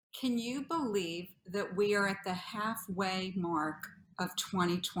Can you believe that we are at the halfway mark of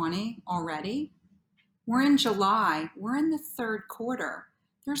 2020 already? We're in July. We're in the third quarter.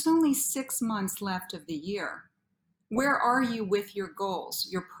 There's only 6 months left of the year. Where are you with your goals,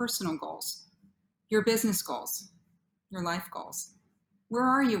 your personal goals, your business goals, your life goals? Where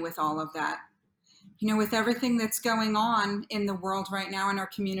are you with all of that? With everything that's going on in the world right now, in our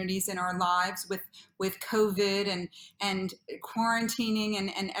communities, in our lives, with COVID and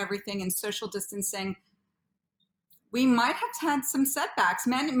quarantining and everything and social distancing, we might have had some setbacks.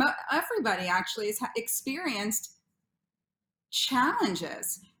 Everybody actually has experienced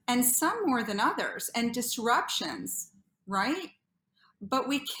challenges, and some more than others, and disruptions, right? But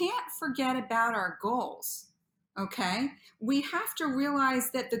we can't forget about our goals. Okay, we have to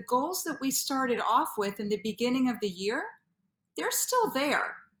realize that the goals that we started off with in the beginning of the year, they're still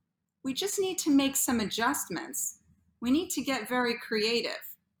there. We just need to make some adjustments. We need to get very creative.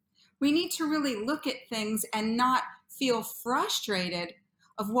 We need to really look at things and not feel frustrated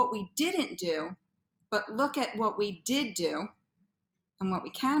of what we didn't do, but look at what we did do and what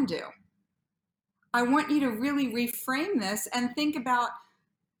we can do. I want you to really reframe this and think about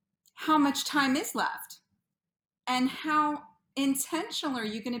how much time is left. And how intentional are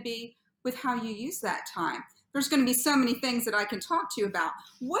you going to be with how you use that time? There's going to be so many things that I can talk to you about.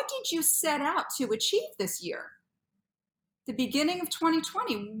 What did you set out to achieve this year? The beginning of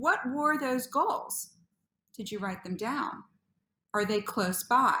 2020, what were those goals? Did you write them down? Are they close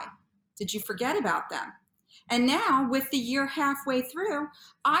by? Did you forget about them? And now, with the year halfway through,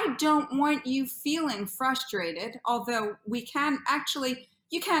 I don't want you feeling frustrated, although you can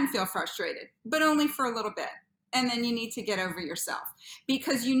feel frustrated, but only for a little bit. And then you need to get over yourself,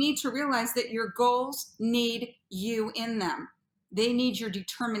 because you need to realize that your goals need you in them. They need your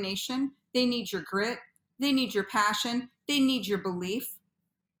determination. They need your grit. They need your passion. They need your belief.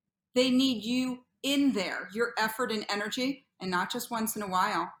 They need you in there, your effort and energy, and not just once in a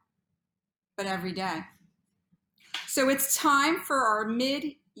while, but every day. So it's time for our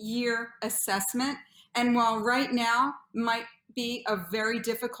mid-year assessment. And while right now might be a very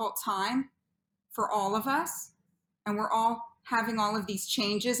difficult time for all of us, and we're all having all of these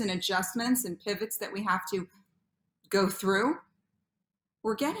changes and adjustments and pivots that we have to go through,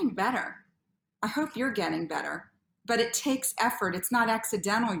 we're getting better. I hope you're getting better, but it takes effort. It's not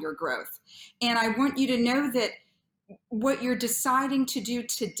accidental, your growth. And I want you to know that what you're deciding to do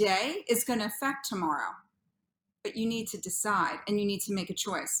today is going to affect tomorrow, but you need to decide and you need to make a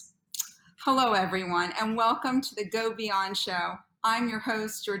choice. Hello, everyone, and welcome to the Go Beyond Show. I'm your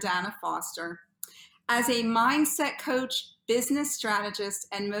host, Jordana Foster. As a mindset coach, business strategist,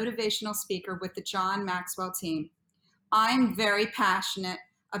 and motivational speaker with the John Maxwell team, I'm very passionate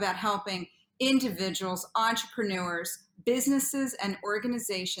about helping individuals, entrepreneurs, businesses, and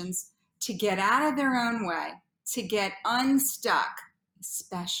organizations to get out of their own way, to get unstuck,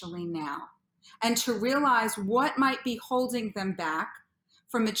 especially now, and to realize what might be holding them back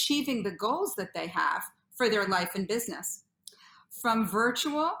from achieving the goals that they have for their life and business. From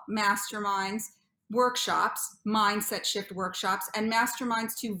virtual masterminds, workshops, mindset shift workshops, and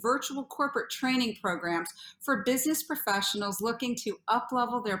masterminds to virtual corporate training programs for business professionals looking to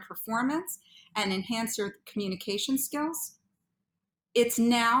up-level their performance and enhance their communication skills. It's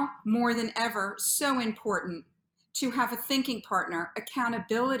now more than ever so important to have a thinking partner,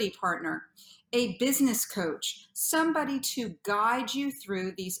 accountability partner, a business coach, somebody to guide you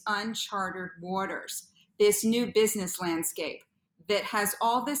through these uncharted waters, this new business landscape that has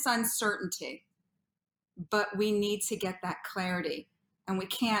all this uncertainty. But we need to get that clarity, and we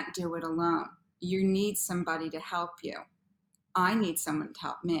can't do it alone. You need somebody to help you. I need someone to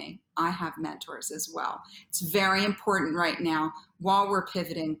help me. I have mentors as well. It's very important right now, while we're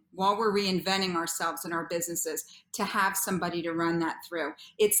pivoting, while we're reinventing ourselves and our businesses, to have somebody to run that through.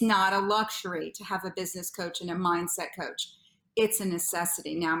 It's not a luxury to have a business coach and a mindset coach. It's a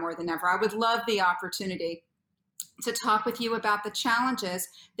necessity now more than ever. I would love the opportunity to talk with you about the challenges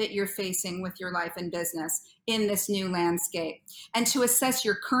that you're facing with your life and business in this new landscape, and to assess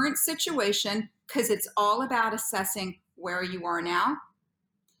your current situation, because it's all about assessing where you are now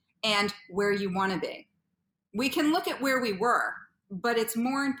and where you want to be. We can look at where we were, but it's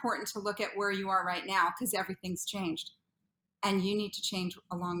more important to look at where you are right now, because everything's changed and you need to change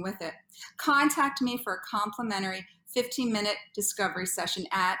along with it. Contact me for a complimentary 15-minute discovery session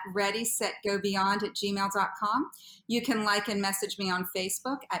at readysetgobeyond@gmail.com. You can like and message me on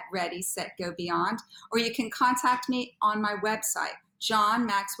Facebook at Ready, Set, Go Beyond, or you can contact me on my website,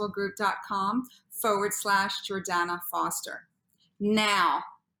 johnmaxwellgroup.com/Jordana Foster. Now,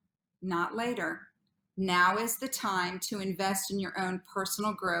 not later. Now is the time to invest in your own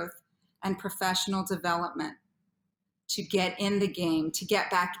personal growth and professional development, to get in the game, to get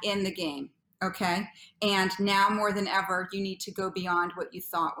back in the game. Okay. And now more than ever, you need to go beyond what you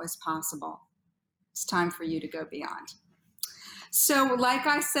thought was possible. It's time for you to go beyond. So, like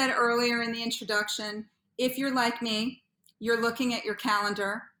I said earlier in the introduction, if you're like me, you're looking at your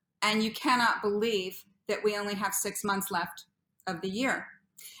calendar and you cannot believe that we only have 6 months left of the year.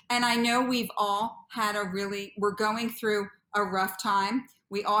 And I know we've all had we're going through a rough time.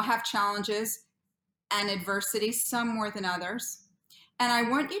 We all have challenges and adversity, some more than others. And I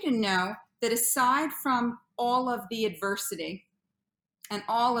want you to know that aside from all of the adversity and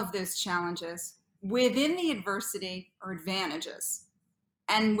all of those challenges, within the adversity are advantages.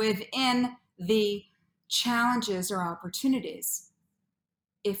 And within the challenges are opportunities.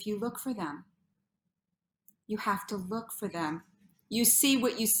 If you look for them, you have to look for them. You see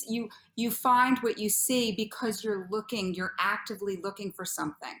what you find what you see because you're actively looking for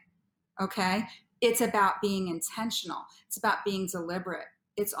something. Okay? It's about being intentional. It's about being deliberate.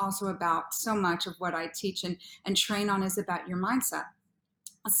 It's also about so much of what I teach and train on is about your mindset.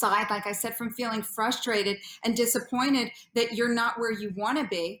 Aside, like I said, from feeling frustrated and disappointed that you're not where you want to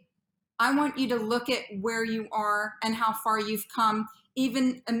be, I want you to look at where you are and how far you've come,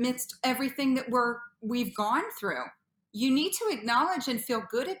 even amidst everything that we've gone through. You need to acknowledge and feel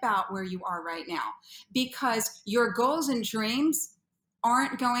good about where you are right now, because your goals and dreams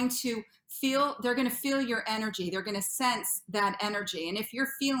aren't going to they're going to feel your energy. They're going to sense that energy. And if you're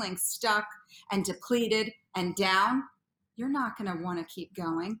feeling stuck and depleted and down, you're not going to want to keep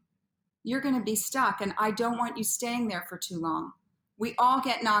going. You're going to be stuck. And I don't want you staying there for too long. We all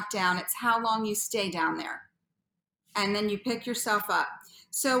get knocked down. It's how long you stay down there. And then you pick yourself up.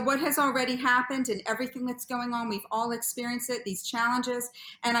 So what has already happened and everything that's going on, we've all experienced it, these challenges.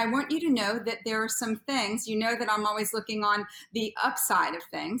 And I want you to know that there are some things, you know that I'm always looking on the upside of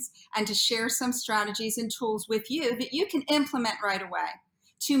things, and to share some strategies and tools with you that you can implement right away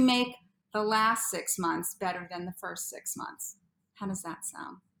to make the last 6 months better than the first 6 months. How does that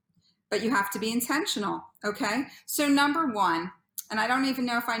sound? But you have to be intentional, okay? So number one, and I don't even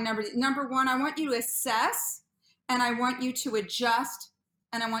know if number one, I want you to assess, and I want you to adjust,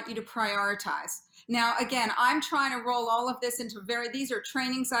 and I want you to prioritize. Now, again, I'm trying to roll all of this into these are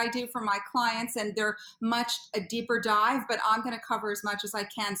trainings I do for my clients, and they're much a deeper dive, but I'm going to cover as much as I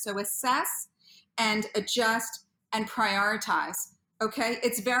can. So assess and adjust and prioritize. Okay,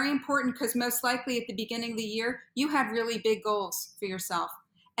 it's very important because most likely at the beginning of the year, you had really big goals for yourself.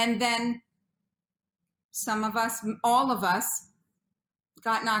 And then some of us, all of us,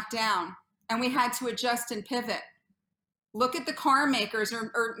 got knocked down and we had to adjust and pivot. Look at the car makers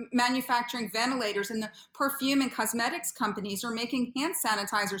or manufacturing ventilators, and the perfume and cosmetics companies are making hand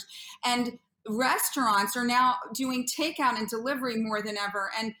sanitizers, and restaurants are now doing takeout and delivery more than ever.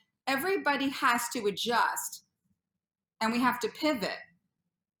 And everybody has to adjust and we have to pivot.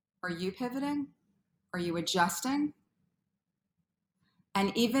 Are you pivoting? Are you adjusting?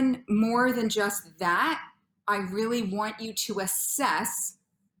 And even more than just that, I really want you to assess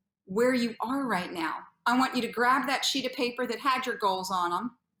where you are right now. I want you to grab that sheet of paper that had your goals on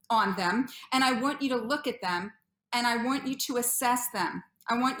them, and I want you to look at them, and I want you to assess them.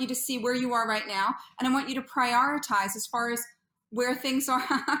 I want you to see where you are right now, and I want you to prioritize as far as where things are.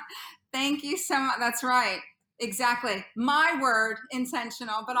 Thank you so much. That's right. Exactly. My word,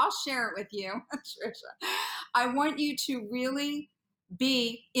 intentional, but I'll share it with you, Trisha. I want you to really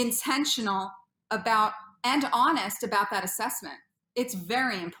be intentional about and honest about that assessment. It's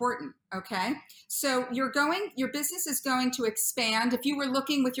very important, okay? So your business is going to expand. If you were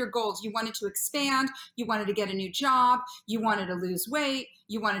looking with your goals, you wanted to expand, you wanted to get a new job, you wanted to lose weight,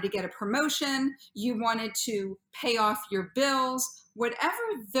 you wanted to get a promotion, you wanted to pay off your bills, whatever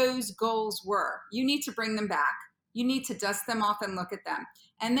those goals were, you need to bring them back. You need to dust them off and look at them,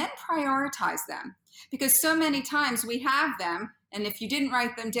 and then prioritize them. Because so many times we have them, and if you didn't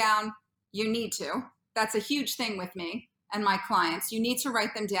write them down, you need to. That's a huge thing with me and my clients. You need to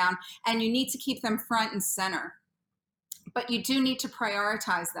write them down, and you need to keep them front and center. But you do need to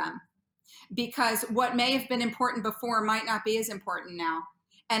prioritize them, because what may have been important before might not be as important now.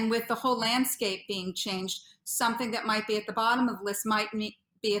 And with the whole landscape being changed, something that might be at the bottom of the list might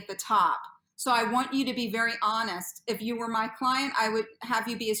be at the top. So I want you to be very honest. If you were my client, I would have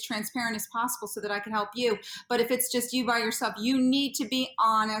you be as transparent as possible so that I can help you. But if it's just you by yourself, you need to be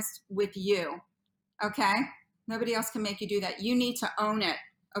honest with you, okay? Nobody else can make you do that. You need to own it,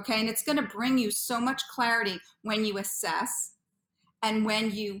 okay? And it's going to bring you so much clarity when you assess and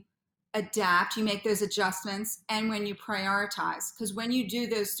when you adapt, you make those adjustments, and when you prioritize. Because when you do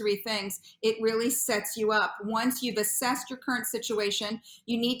those three things, it really sets you up. Once you've assessed your current situation,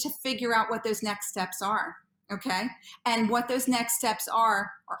 you need to figure out what those next steps are. Okay? And what those next steps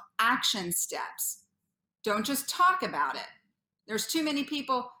are action steps. Don't just talk about it. There's too many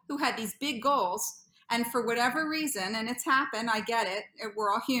people who had these big goals, and for whatever reason, and it's happened, I get it, we're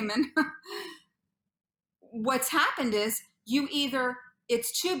all human. What's happened is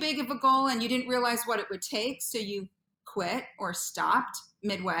it's too big of a goal and you didn't realize what it would take, so you quit or stopped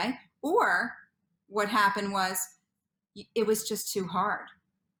midway, or what happened was it was just too hard.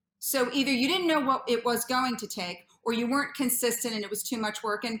 So either you didn't know what it was going to take, or you weren't consistent and it was too much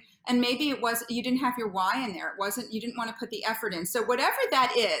work, and maybe it was you didn't have your why in there. It wasn't, you didn't want to put the effort in. So whatever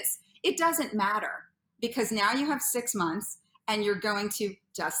that is, it doesn't matter, because now you have 6 months and you're going to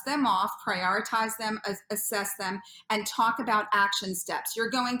dust them off, prioritize them, assess them, and talk about action steps. You're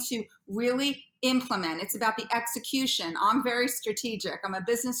going to really implement. It's about the execution. I'm very strategic. I'm a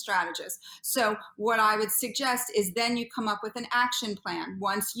business strategist. So what I would suggest is then you come up with an action plan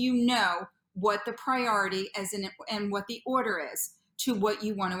once you know what the priority is and what the order is to what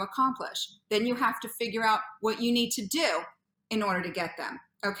you want to accomplish. Then you have to figure out what you need to do in order to get them.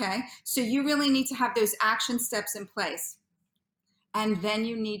 Okay? So you really need to have those action steps in place. And then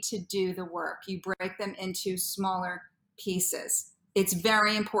you need to do the work. You break them into smaller pieces. It's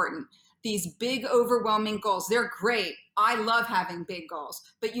very important. These big, overwhelming goals, they're great. I love having big goals,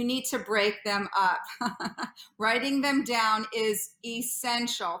 but you need to break them up. Writing them down is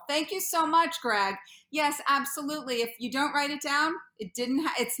essential. Thank you so much, Greg. Yes, absolutely. If you don't write it down,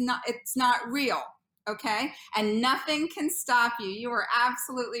 it's not real. Okay? And nothing can stop you. You are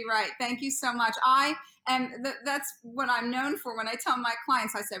absolutely right. Thank you so much. That's what I'm known for. When I tell my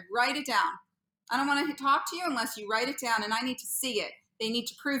clients, I said, write it down. I don't want to talk to you unless you write it down, and I need to see it. They need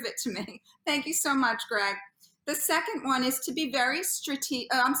to prove it to me. Thank you so much, Greg. The second one is to be very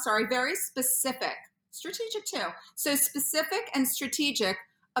specific. Strategic too. So specific and strategic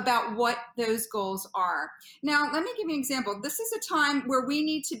about what those goals are. Now, let me give you an example. This is a time where we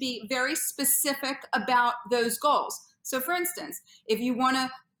need to be very specific about those goals. So for instance, if you want to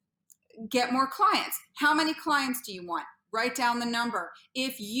get more clients, how many clients do you want? Write down the number.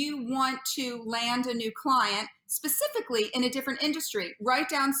 If you want to land a new client, specifically in a different industry, write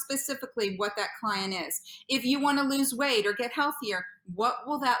down specifically what that client is. If you want to lose weight or get healthier, what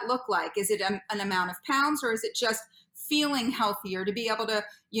will that look like? Is it an amount of pounds, or is it just feeling healthier to be able to,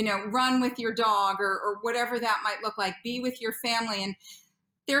 run with your dog or whatever that might look like, be with your family? And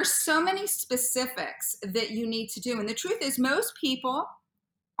there's so many specifics that you need to do. And the truth is, most people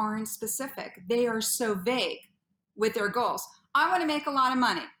aren't specific. They are so vague with their goals. I want to make a lot of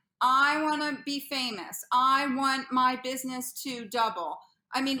money. I want to be famous. I want my business to double.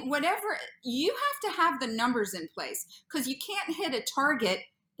 I mean, whatever, you have to have the numbers in place, because you can't hit a target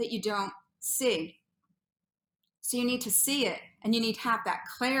that you don't see. So you need to see it, and you need to have that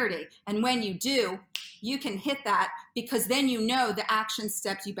clarity. And when you do, you can hit that, because then you know the action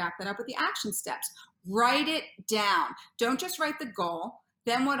steps. You back that up with the action steps. Write it down. Don't just write the goal.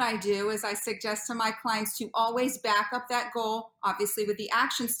 Then what I do is I suggest to my clients to always back up that goal, obviously with the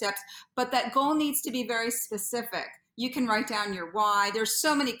action steps, but that goal needs to be very specific. You can write down your why. There's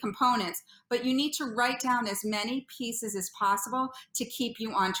so many components, but you need to write down as many pieces as possible to keep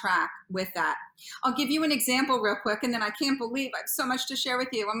you on track with that. I'll give you an example real quick, and then I can't believe I have so much to share with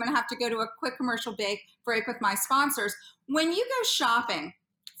you. I'm going to have to go to a quick commercial break with my sponsors. When you go shopping,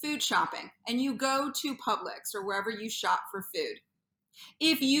 food shopping, and you go to Publix or wherever you shop for food,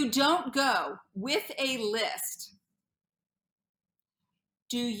 if you don't go with a list,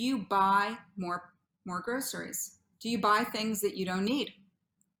 do you buy more groceries? Do you buy things that you don't need?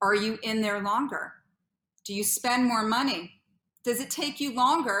 Are you in there longer? Do you spend more money? Does it take you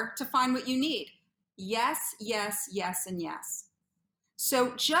longer to find what you need? Yes, yes, yes, and yes.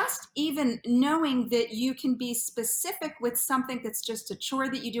 So just even knowing that you can be specific with something that's just a chore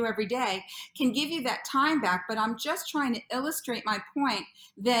that you do every day can give you that time back. But I'm just trying to illustrate my point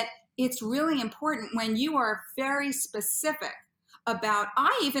that it's really important when you are very specific about,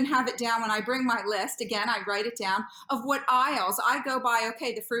 I even have it down when I bring my list. Again, I write it down of what aisles I go by.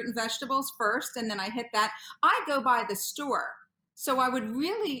 Okay, the fruit and vegetables first, and then I hit that. I go by the store. So I would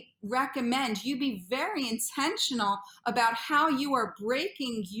really recommend you be very intentional about how you are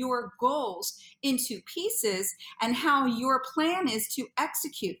breaking your goals into pieces and how your plan is to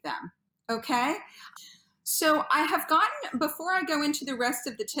execute them, okay? So I have gotten, before I go into the rest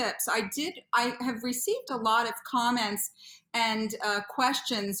of the tips, I have received a lot of comments and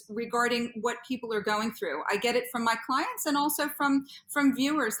questions regarding what people are going through. I get it from my clients and also from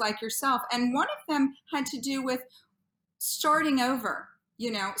viewers like yourself. And one of them had to do with starting over,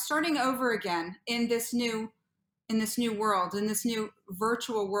 starting over again in this new world, in this new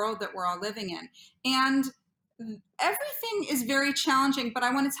virtual world that we're all living in. And everything is very challenging, but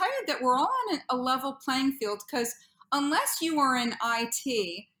I want to tell you that we're all on a level playing field, because unless you are in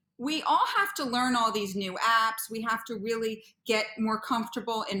IT, we all have to learn all these new apps. We have to really get more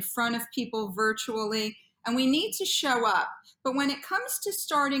comfortable in front of people virtually, and we need to show up. But when it comes to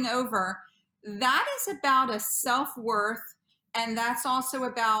starting over, that is about a self-worth, and that's also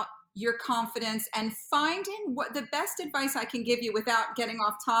about your confidence and finding what the best advice I can give you without getting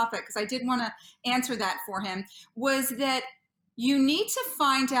off topic, because I did want to answer that for him, was that you need to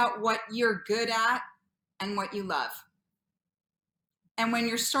find out what you're good at and what you love. And when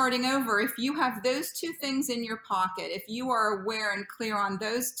you're starting over, if you have those two things in your pocket, if you are aware and clear on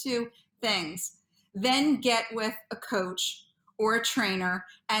those two things, then get with a coach or a trainer,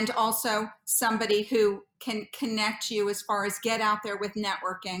 and also somebody who can connect you as far as get out there with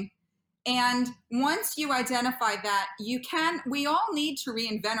networking. And once you identify that, we all need to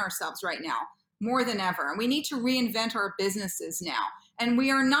reinvent ourselves right now more than ever. And we need to reinvent our businesses now. And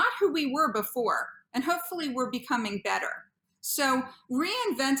we are not who we were before. And hopefully we're becoming better. So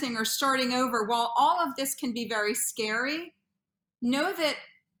reinventing or starting over, while all of this can be very scary, know that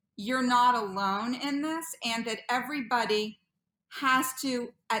you're not alone in this, and that everybody has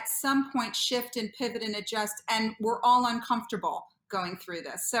to at some point shift and pivot and adjust, and we're all uncomfortable going through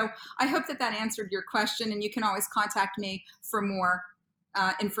this. So I hope that answered your question, and you can always contact me for more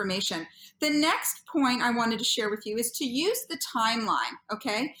information. The next point I wanted to share with you is to use the timeline,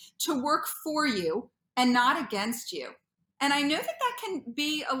 okay, to work for you and not against you. And I know that can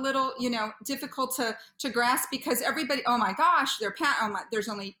be a little, difficult to grasp, because everybody, oh my gosh, there's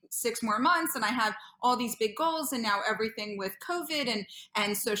only 6 more months, and I have all these big goals, and now everything with COVID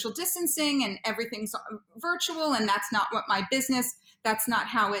and social distancing, and everything's virtual, and that's not what my business, that's not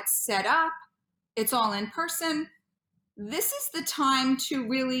how it's set up. It's all in person. This is the time to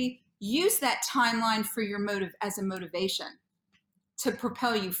really use that timeline for your as a motivation to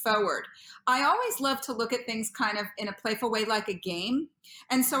propel you forward. I always love to look at things kind of in a playful way, like a game.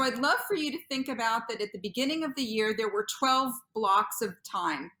 And so I'd love for you to think about that at the beginning of the year, there were 12 blocks of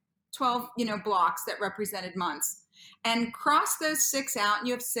time, 12, blocks that represented months, and cross those 6 out, and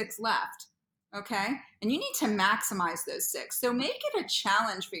you have 6 left. Okay. And you need to maximize those 6. So make it a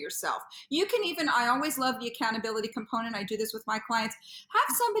challenge for yourself. You can even, I always love the accountability component. I do this with my clients.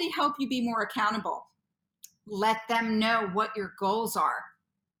 Have somebody help you be more accountable. Let them know what your goals are.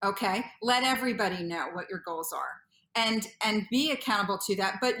 Okay. Let everybody know what your goals are, and be accountable to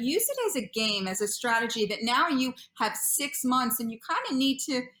that, but use it as a game, as a strategy, that now you have 6 months, and you kind of need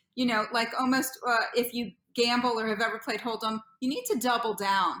to, like almost if you gamble or have ever played Hold'em, you need to double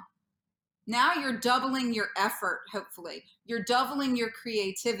down. Now you're doubling your effort, hopefully. You're doubling your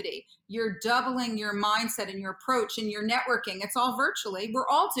creativity. You're doubling your mindset and your approach and your networking. It's all virtually. We're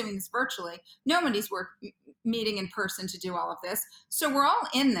all doing this virtually. Nobody's meeting in person to do all of this. So we're all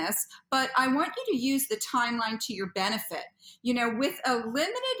in this, but I want you to use the timeline to your benefit. With a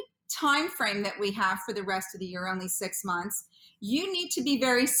limited time frame that we have for the rest of the year, only 6 months, you need to be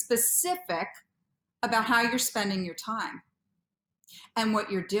very specific about how you're spending your time and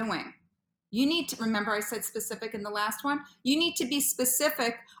what you're doing. You need to remember, I said specific in the last one. You need to be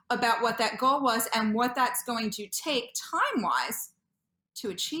specific about what that goal was and what that's going to take time-wise to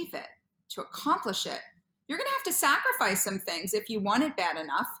achieve it, to accomplish it. You're going to have to sacrifice some things if you want it bad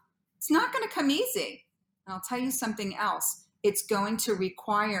enough. It's not going to come easy. And I'll tell you something else. It's going to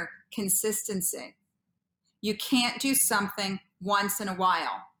require consistency. You can't do something once in a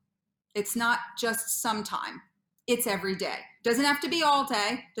while. It's not just sometime. It's every day. Doesn't have to be all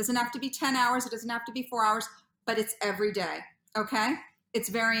day. Doesn't have to be 10 hours. It doesn't have to be 4 hours, but it's every day. Okay? It's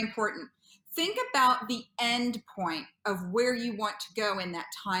very important. Think about the end point of where you want to go in that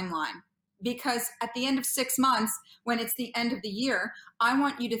timeline. Because at the end of 6 months, when it's the end of the year, I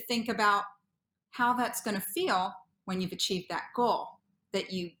want you to think about how that's going to feel when you've achieved that goal,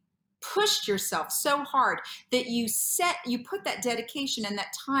 that you pushed yourself so hard, that you put that dedication and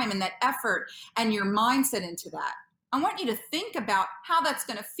that time and that effort and your mindset into that. I want you to think about how that's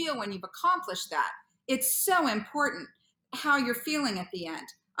going to feel when you've accomplished that. It's so important how you're feeling at the end.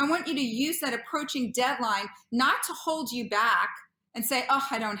 I want you to use that approaching deadline not to hold you back and say, oh,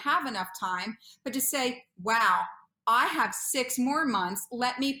 I don't have enough time, but to say, wow, I have 6 more months.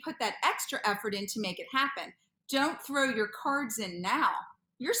 Let me put that extra effort in to make it happen. Don't throw your cards in now.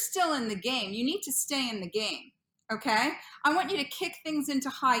 You're still in the game. You need to stay in the game. Okay? I want you to kick things into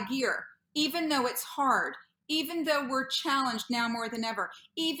high gear, even though it's hard, even though we're challenged now more than ever,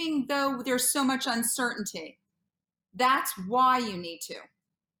 even though there's so much uncertainty. That's why you need to,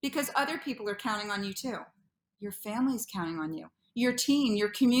 because other people are counting on you too. Your family's counting on you, your team, your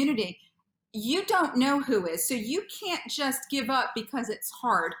community. You don't know who is, so you can't just give up because it's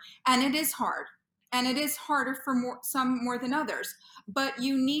hard. And it is hard, and it is harder for some more than others, but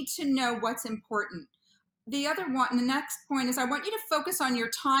you need to know what's important. The other one, the next point is I want you to focus on your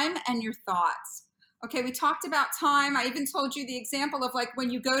time and your thoughts. Okay, we talked about time. I even told you the example of like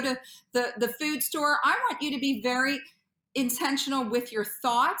when you go to the food store. I want you to be very intentional with your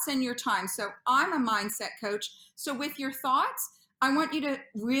thoughts and your time. So I'm a mindset coach. So with your thoughts, I want you to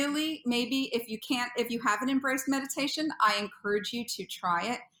really, maybe if you haven't embraced meditation, I encourage you to try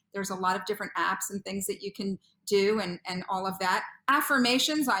it. There's a lot of different apps and things that you can do and all of that.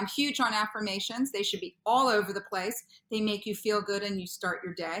 Affirmations, I'm huge on affirmations. They should be all over the place. They make you feel good and you start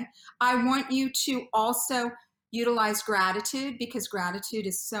your day. I want you to also utilize gratitude, because gratitude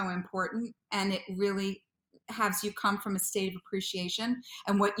is so important, and it really has you come from a state of appreciation,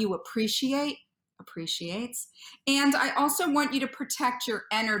 and what you appreciate appreciates. And I also want you to protect your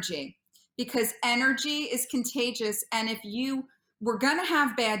energy, because energy is contagious. And if we're going to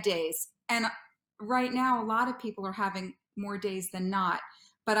have bad days, and right now a lot of people are having more days than not,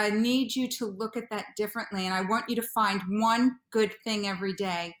 but I need you to look at that differently. And I want you to find one good thing every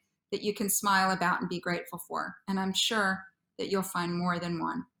day that you can smile about and be grateful for. And I'm sure that you'll find more than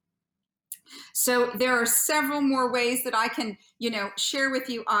one. So there are several more ways that I can, share with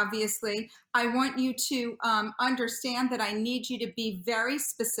you. Obviously, I want you to understand that I need you to be very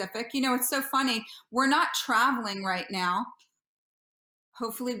specific. It's so funny. We're not traveling right now.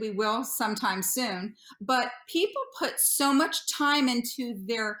 Hopefully we will sometime soon. But people put so much time into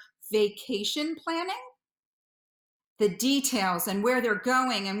their vacation planning, the details and where they're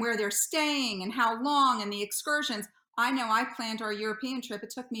going and where they're staying and how long and the excursions. I know I planned our European trip.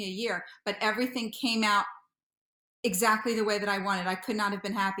 It took me a year, but everything came out exactly the way that I wanted. I could not have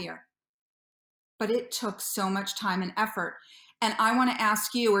been happier. But it took so much time and effort. And I want to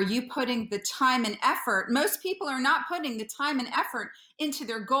ask you, are you putting the time and effort? Most people are not putting the time and effort into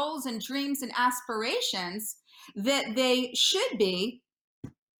their goals and dreams and aspirations that they should be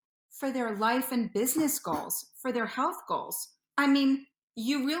for their life and business goals, for their health goals. I mean,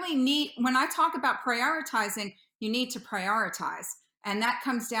 you really need, when I talk about prioritizing, you need to prioritize. And that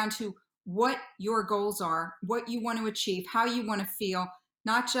comes down to what your goals are, what you want to achieve, how you want to feel,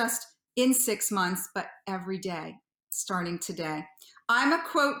 not just in 6 months, but every day, starting today. I'm a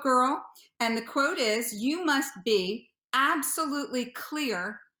quote girl, and the quote is, you must be absolutely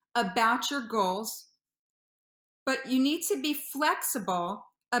clear about your goals, but you need to be flexible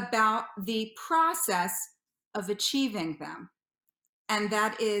about the process of achieving them. And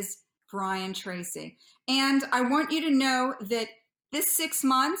that is Brian Tracy. And I want you to know that this 6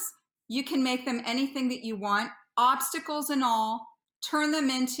 months, you can make them anything that you want, obstacles and all, turn them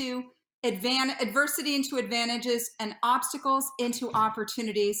into adversity into advantages and obstacles into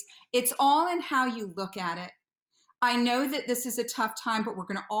opportunities. It's all in how you look at it. I know that this is a tough time, but we're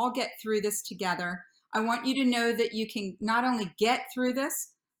going to all get through this together. I want you to know that you can not only get through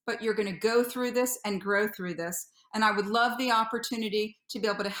this, but you're going to go through this and grow through this. And I would love the opportunity to be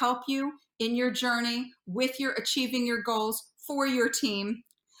able to help you in your journey with your achieving your goals for your team.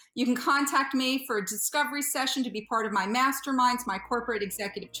 You can contact me for a discovery session to be part of my masterminds, my corporate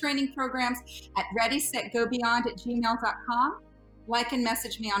executive training programs at readysetgobeyond@gmail.com. Like and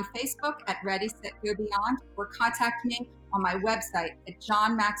message me on Facebook at readysetgobeyond, or contact me on my website at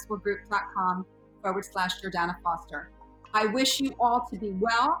johnmaxwellgroup.com/Jordana Foster. I wish you all to be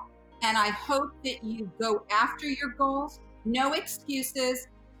well, and I hope that you go after your goals. No excuses,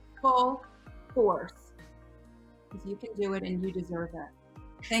 full force, because you can do it and you deserve it.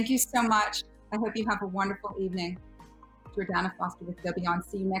 Thank you so much. I hope you have a wonderful evening. Jordana Foster with Go Beyond.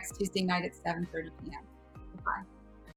 See you next Tuesday night at 7:30 p.m. Goodbye.